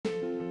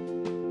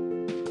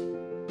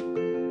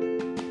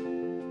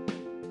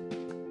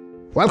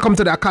Welcome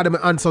to the Academy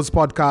Answers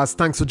podcast.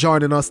 Thanks for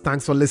joining us.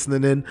 Thanks for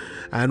listening in.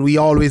 And we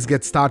always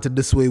get started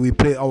this way. We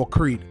play our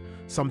creed,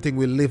 something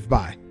we live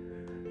by.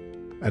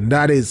 And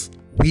that is,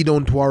 we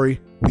don't worry,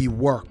 we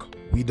work.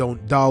 We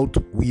don't doubt,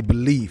 we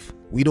believe.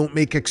 We don't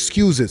make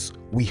excuses,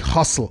 we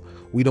hustle.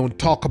 We don't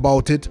talk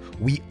about it,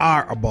 we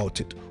are about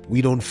it.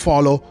 We don't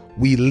follow,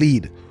 we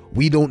lead.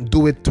 We don't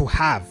do it to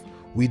have,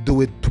 we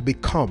do it to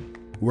become.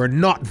 We're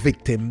not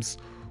victims,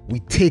 we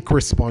take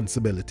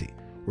responsibility.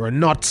 We're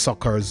not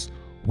suckers,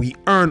 we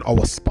earn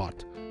our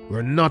spot.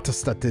 We're not a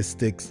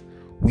statistics.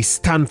 We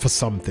stand for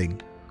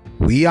something.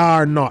 We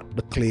are not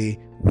the clay.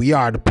 We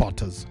are the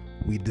potters.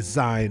 We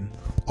design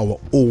our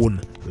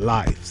own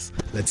lives.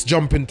 Let's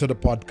jump into the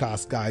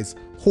podcast, guys.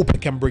 Hope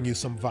it can bring you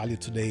some value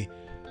today.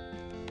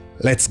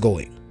 Let's go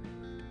in.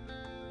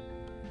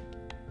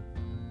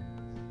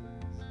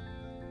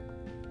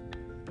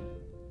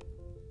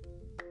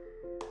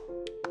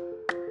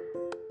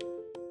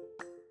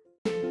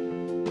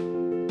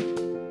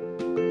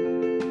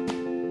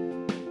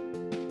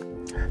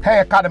 Hey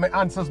Academy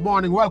Answers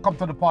morning, welcome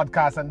to the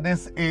podcast, and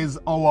this is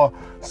our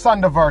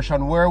Sunday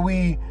version where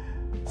we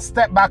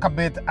step back a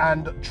bit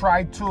and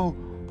try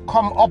to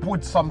come up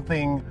with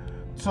something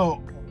to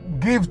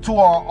give to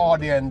our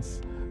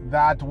audience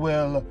that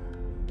will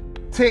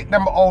take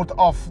them out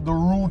of the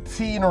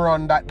routine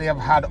run that they have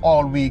had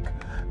all week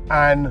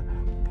and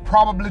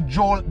probably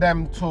jolt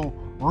them to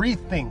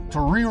rethink,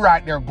 to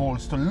rewrite their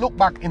goals, to look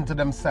back into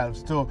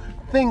themselves, to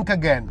think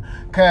again.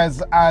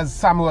 Because as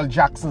Samuel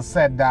Jackson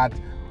said, that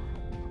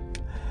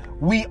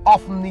we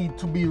often need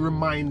to be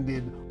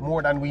reminded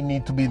more than we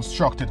need to be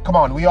instructed. Come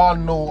on, we all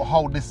know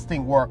how this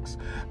thing works.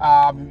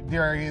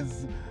 There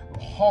is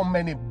how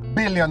many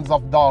billions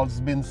of dollars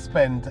been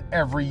spent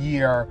every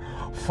year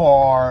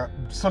for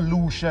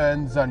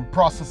solutions and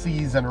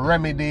processes and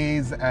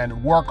remedies and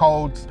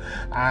workouts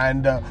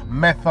and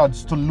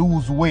methods to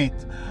lose weight.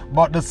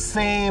 But the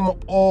same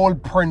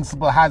old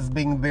principle has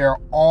been there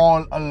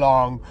all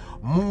along.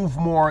 Move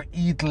more,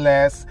 eat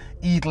less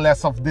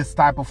of this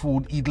type of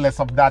food, eat less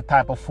of that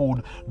type of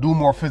food, do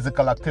more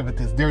physical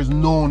activities. There's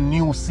no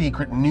new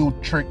secret, new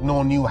trick,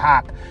 no new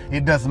hack.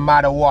 It doesn't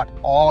matter what,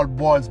 all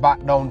boils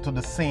back down to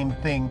the same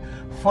thing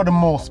for the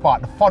most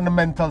part. The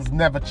fundamentals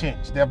never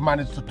change. They've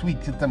managed to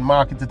tweak it and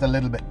market it a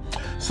little bit.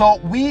 So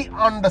we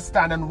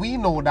understand and we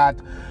know that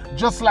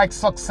just like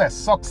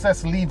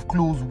success leaves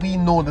clues. We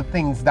know the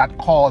things that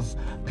cause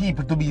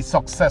people to be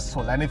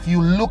successful. And if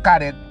you look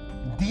at it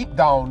deep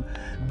down,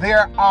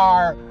 there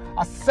are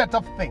a set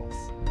of things,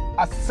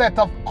 a set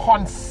of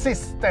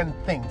consistent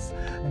things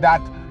that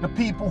the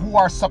people who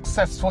are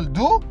successful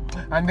do,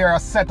 and there are a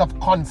set of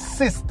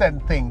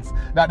consistent things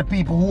that the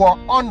people who are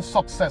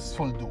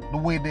unsuccessful do. The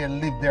way they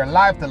live their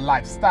life, the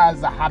lifestyles,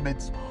 the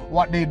habits,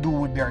 what they do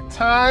with their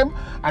time,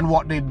 and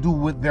what they do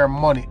with their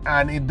money.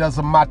 And it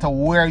doesn't matter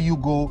where you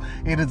go,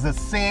 it is the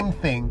same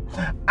thing.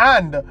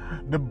 And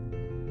the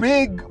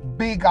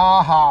big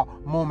aha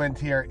moment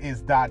here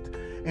is that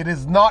it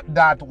is not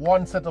that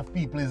one set of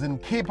people is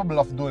incapable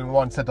of doing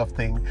one set of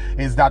things,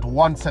 is that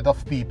one set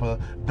of people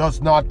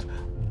does not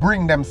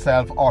bring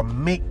themselves or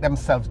make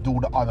themselves do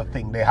the other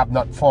thing. They have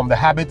not formed the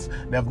habits,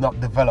 they have not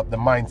developed the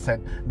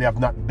mindset, they have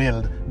not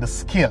built the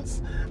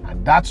skills.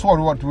 And that's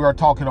what we are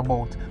talking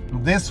about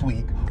this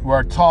week.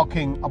 We're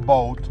talking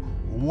about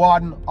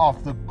one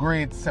of the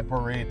great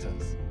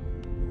separators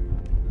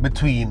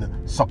between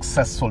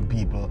successful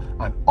people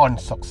and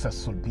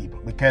unsuccessful people,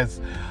 because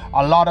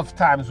a lot of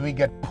times we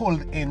get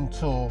pulled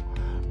into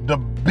the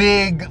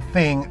big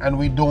thing and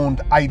we don't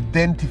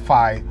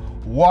identify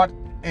what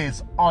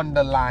is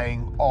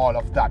underlying all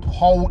of that.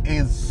 How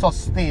is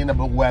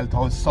sustainable wealth,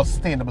 how is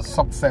sustainable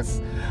success,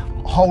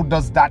 how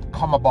does that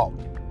come about?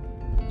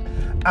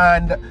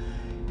 And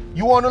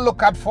you want to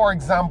look at, for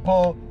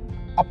example,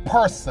 a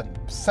person,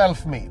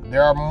 self-made.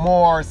 There are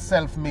more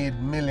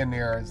self-made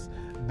millionaires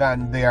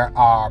than there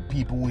are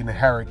people who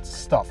inherit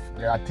stuff.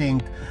 There are, I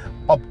think,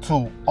 up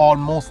to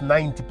almost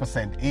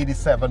 90%,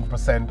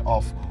 87%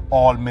 of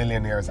all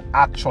millionaires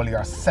actually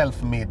are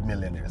self-made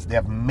millionaires. They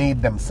have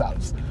made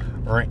themselves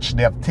rich.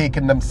 They have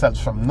taken themselves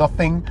from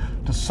nothing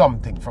to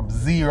something, from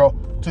zero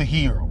to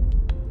hero.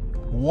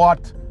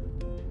 What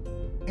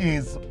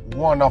is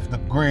one of the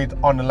great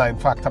underlying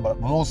factors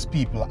that most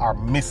people are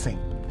missing?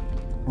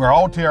 We're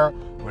out here,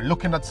 we're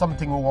looking at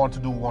something we want to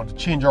do. We want to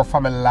change our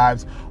family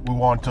lives. We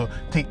want to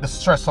take the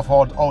stress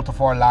out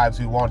of our lives.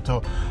 We want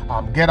to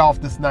get off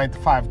this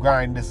 9-to-5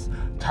 grind, this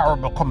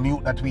terrible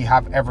commute that we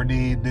have every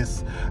day,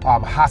 this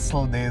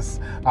hassle, this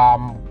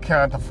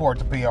can't afford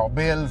to pay our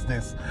bills,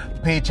 this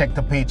paycheck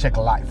to paycheck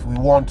life. We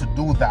want to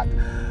do that.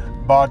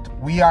 But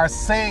we are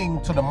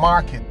saying to the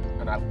market,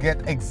 and I'll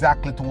get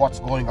exactly to what's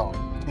going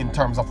on in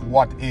terms of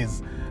what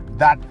is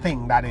that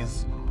thing that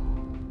is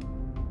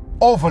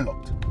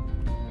overlooked.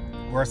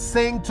 We're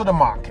saying to the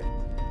market,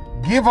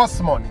 give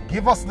us money,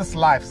 give us this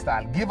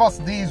lifestyle, give us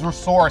these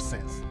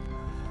resources,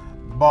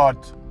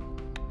 but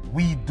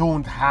we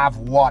don't have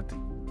what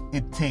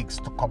it takes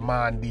to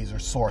command these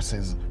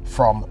resources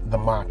from the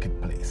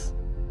marketplace.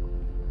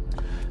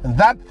 And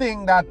that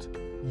thing that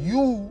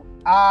you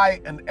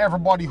I and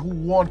everybody who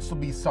wants to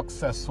be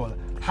successful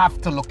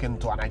have to look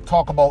into. And I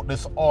talk about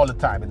this all the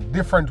time in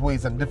different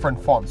ways and different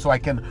forms so I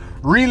can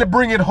really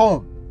bring it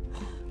home.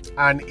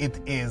 And it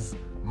is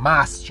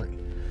mastery,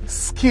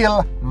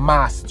 skill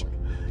mastery.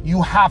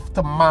 You have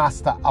to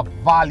master a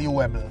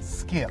valuable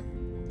skill.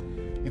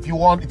 If you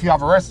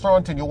have a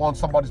restaurant and you want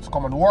somebody to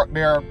come and work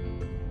there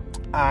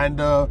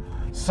and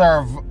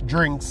serve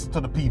drinks to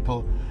the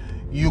people,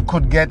 you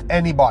could get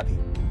anybody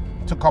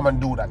to come and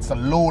do that. It's a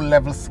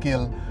low-level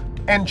skill,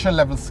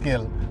 entry-level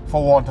skill,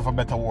 for want of a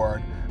better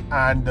word.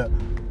 And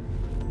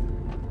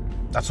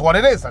that's what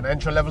it is, an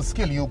entry-level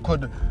skill. You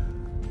could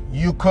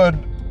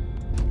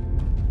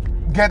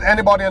get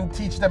anybody and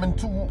teach them in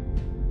 2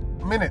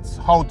 minutes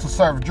how to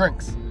serve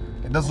drinks.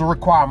 It doesn't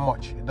require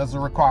much. It doesn't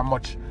require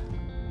much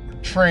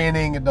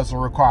training. It doesn't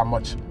require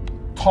much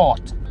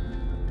thought.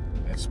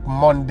 It's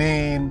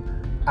mundane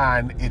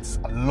and it's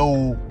a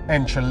low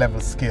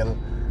entry-level skill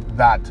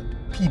that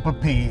people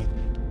pay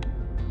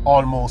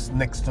almost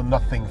next to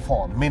nothing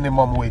for.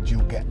 Minimum wage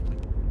you get.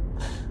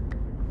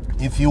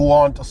 If you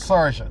want a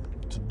surgeon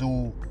to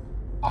do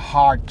a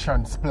heart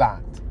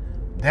transplant,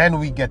 then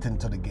we get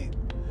into the game.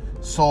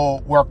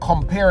 So we're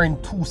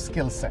comparing two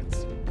skill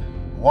sets.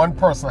 One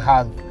person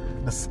has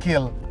the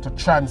skill to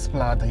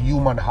transplant a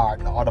human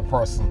heart. The other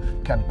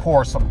person can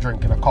pour some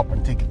drink in a cup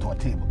and take it to a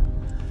table.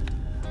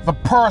 The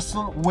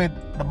person with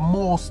the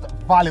most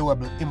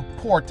valuable,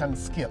 important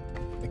skill,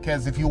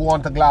 because if you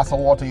want a glass of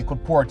water, you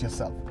could pour it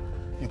yourself.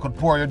 You could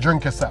pour your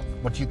drink yourself,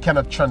 but you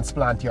cannot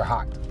transplant your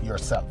heart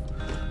yourself.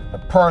 The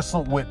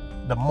person with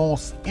the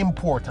most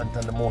important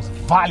and the most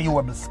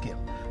valuable skill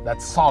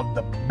that solves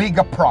the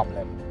bigger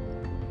problem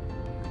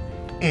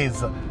is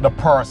the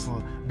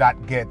person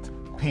that gets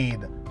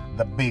paid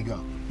the bigger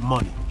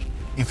money.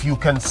 If you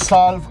can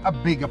solve a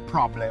bigger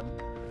problem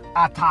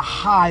at a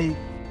high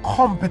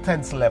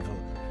competence level,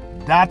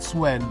 that's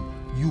when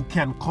you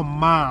can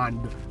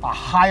command a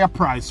higher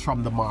price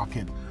from the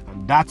market,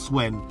 and that's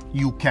when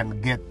you can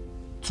get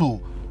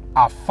to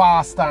a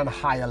faster and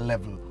higher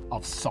level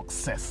of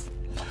success.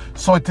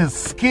 So it is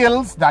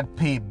skills that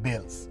pay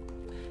bills.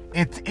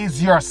 It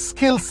is your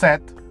skill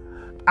set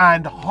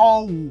and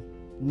how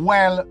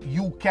well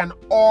you can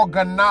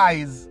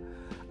organize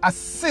a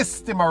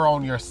system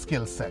around your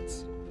skill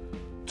sets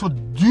to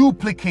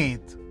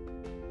duplicate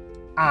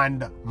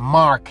and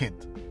market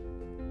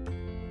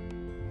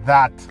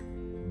that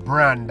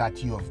brand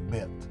that you have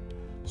built.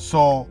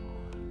 So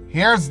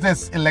here's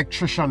this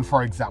electrician,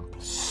 for example,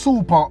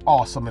 super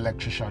awesome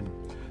electrician,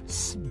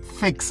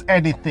 fix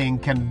anything,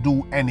 can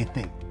do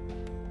anything,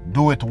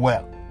 do it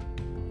well.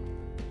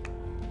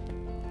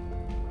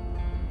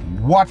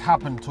 What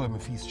happened to him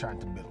if he's trying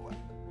to build well?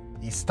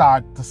 He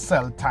starts to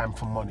sell time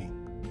for money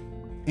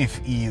if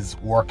he is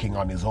working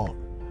on his own.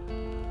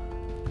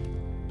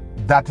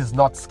 That is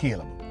not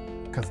scalable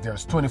because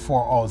there's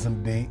 24 hours in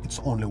a day, it's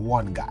only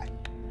one guy.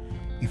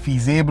 If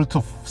he's able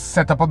to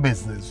set up a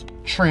business,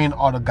 train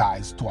other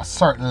guys to a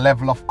certain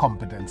level of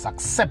competence,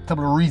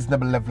 acceptable,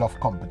 reasonable level of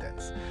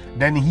competence,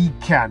 then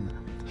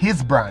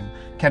his brand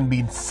can be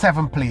in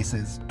 7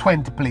 places,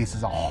 20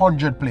 places,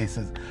 100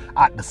 places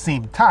at the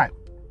same time.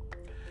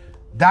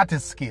 That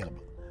is scalable.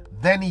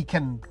 Then he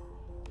can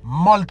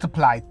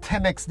multiply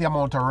 10x the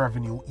amount of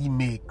revenue he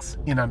makes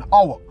in an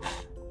hour.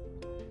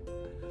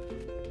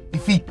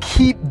 If he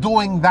keep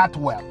doing that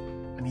well,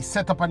 and he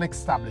set up an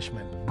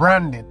establishment,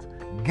 brand it,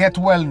 get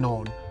well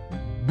known,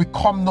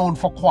 become known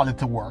for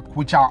quality work,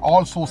 which are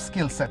also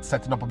skill sets,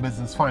 setting up a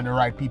business, find the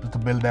right people to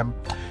build them,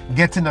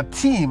 getting a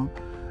team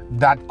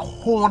that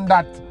hone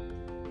that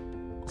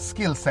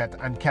skill set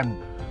and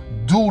can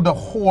do the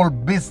whole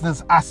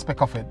business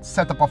aspect of it,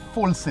 set up a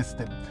full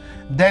system,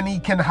 then he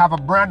can have a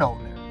brand out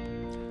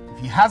there. If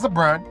he has a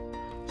brand,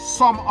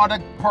 some other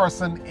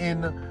person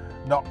in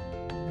the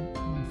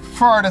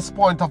furthest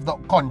point of the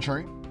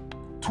country,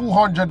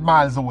 200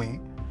 miles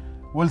away,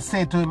 will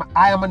say to him,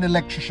 I am an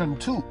electrician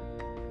too.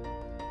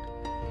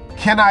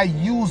 Can I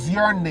use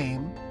your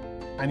name?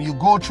 And you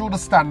go through the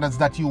standards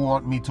that you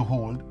want me to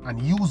hold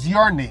and use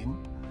your name,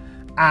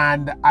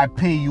 and I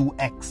pay you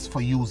X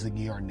for using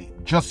your name,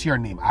 just your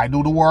name. I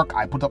do the work,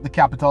 I put up the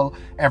capital,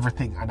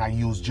 everything, and I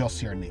use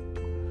just your name.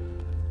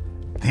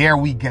 There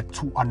we get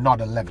to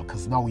another level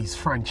because now he's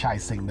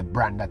franchising the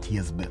brand that he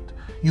has built.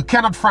 You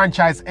cannot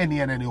franchise any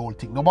and any old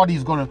thing.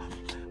 Nobody's going to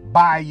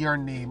buy your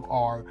name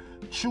or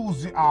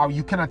choose,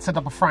 you cannot set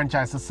up a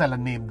franchise to sell a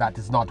name that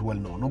is not well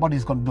known.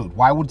 Nobody's going to do it.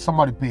 Why would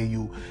somebody pay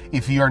you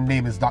if your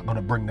name is not going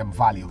to bring them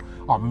value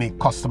or make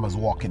customers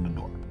walk in the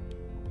door?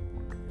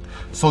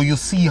 So you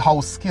see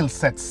how skill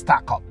sets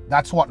stack up.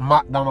 That's what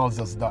McDonald's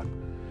has done.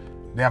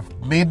 They have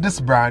made this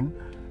brand.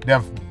 They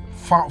have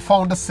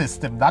found a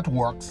system that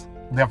works.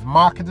 They have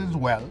marketed it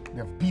well. They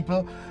have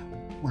people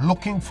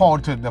looking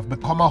forward to it. They've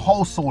become a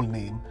household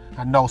name.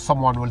 And now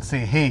someone will say,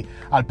 hey,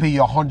 I'll pay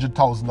you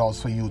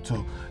 $100,000 for you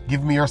to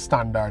give me your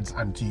standards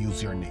and to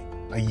use your name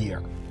a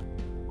year.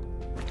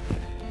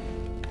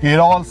 It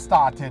all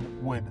started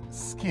with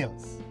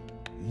skills.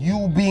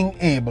 You being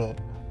able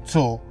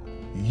to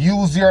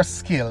use your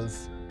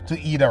skills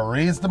to either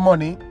raise the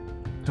money,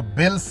 to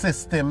build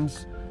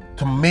systems,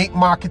 to make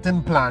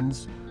marketing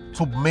plans,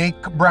 to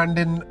make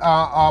branding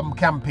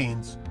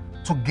campaigns,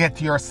 to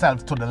get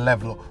yourself to the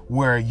level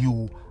where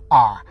you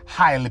are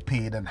highly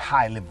paid and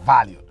highly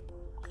valued.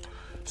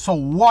 So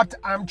what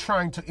I'm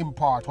trying to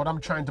impart, what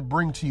I'm trying to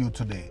bring to you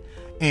today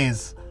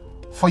is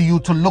for you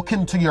to look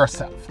into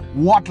yourself.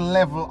 What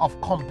level of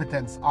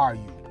competence are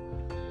you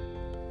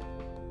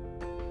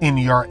in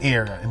your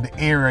area,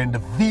 in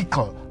the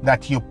vehicle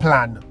that you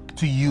plan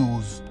to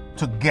use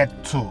to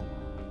get to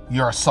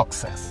your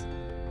success?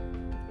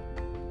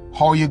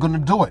 How are you going to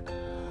do it?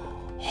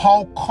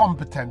 How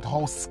competent,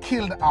 how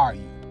skilled are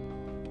you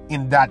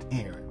in that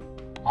area?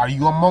 Are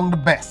you among the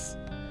best?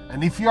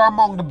 And if you're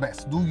among the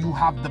best, do you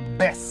have the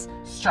best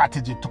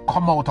strategy to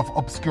come out of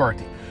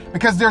obscurity?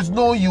 Because there's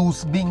no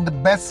use being the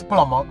best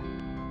plumber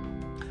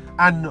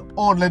and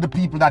only the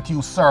people that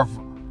you serve,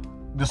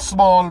 the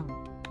small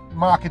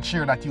market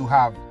share that you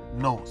have,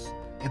 knows.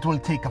 It will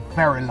take a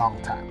very long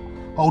time.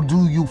 How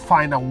do you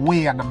find a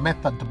way and a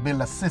method to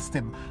build a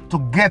system to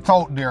get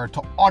out there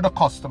to other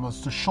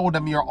customers, to show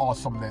them your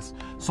awesomeness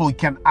so it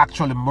can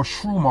actually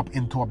mushroom up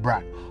into a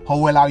brand? How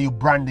well are you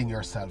branding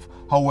yourself?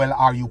 How well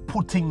are you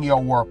putting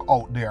your work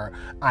out there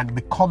and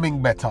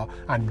becoming better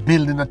and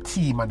building a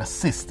team and a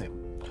system?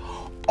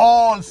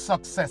 All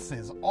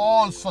successes,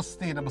 all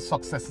sustainable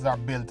successes are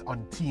built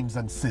on teams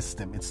and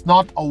system. It's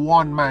not a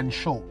one-man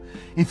show.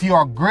 If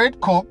you're a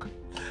great cook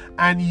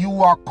and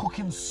you are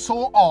cooking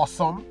so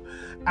awesome,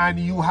 and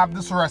you have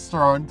this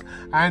restaurant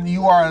and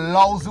you are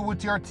lousy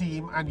with your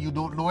team and you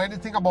don't know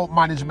anything about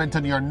management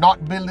and you're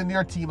not building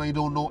your team and you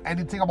don't know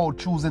anything about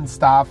choosing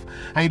staff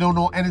and you don't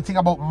know anything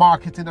about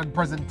marketing and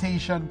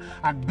presentation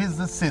and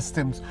business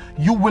systems,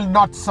 you will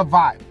not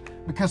survive,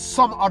 because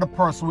some other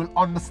person will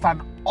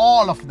understand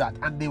all of that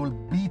and they will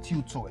beat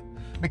you to it.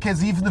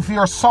 Because even if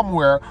you're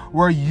somewhere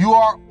where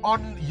you're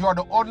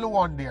the only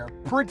one there,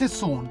 pretty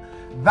soon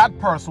that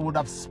person would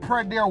have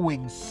spread their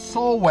wings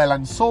so well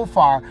and so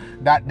far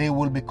that they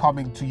will be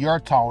coming to your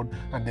town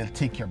and they'll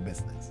take your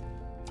business.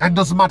 And it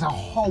doesn't matter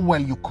how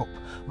well you cook.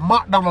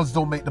 McDonald's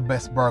don't make the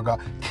best burger.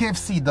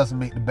 KFC doesn't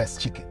make the best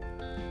chicken.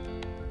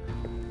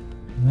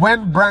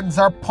 When brands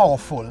are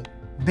powerful,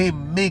 they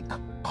make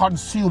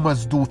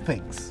consumers do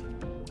things.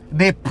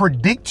 They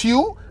predict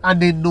you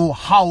and they know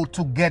how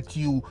to get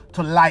you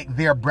to like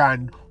their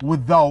brand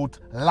without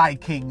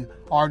liking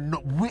or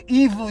no,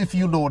 even if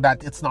you know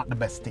that it's not the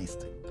best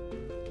tasting.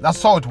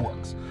 That's how it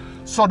works.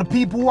 So the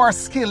people who are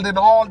skilled in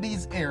all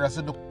these areas,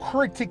 in the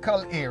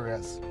critical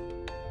areas,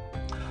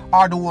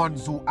 are the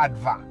ones who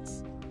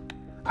advance.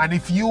 And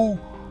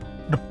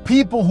the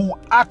people who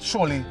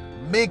actually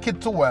make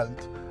it to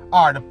wealth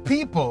are the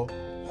people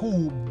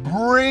who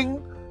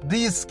bring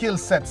these skill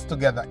sets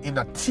together in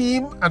a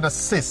team and a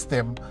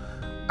system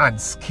and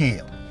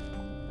scale.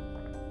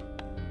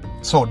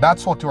 So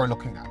that's what you're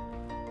looking at.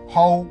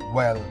 How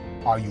well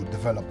are you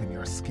developing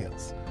your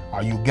skills?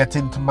 Are you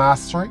getting to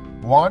mastery?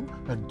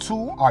 1. And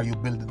 2, are you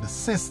building the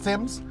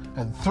systems?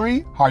 And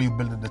 3, are you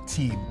building the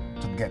team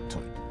to get to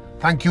it?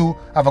 Thank you.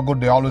 Have a good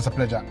day. Always a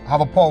pleasure.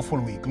 Have a powerful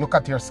week. Look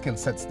at your skill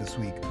sets this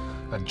week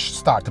and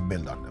start to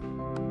build on them.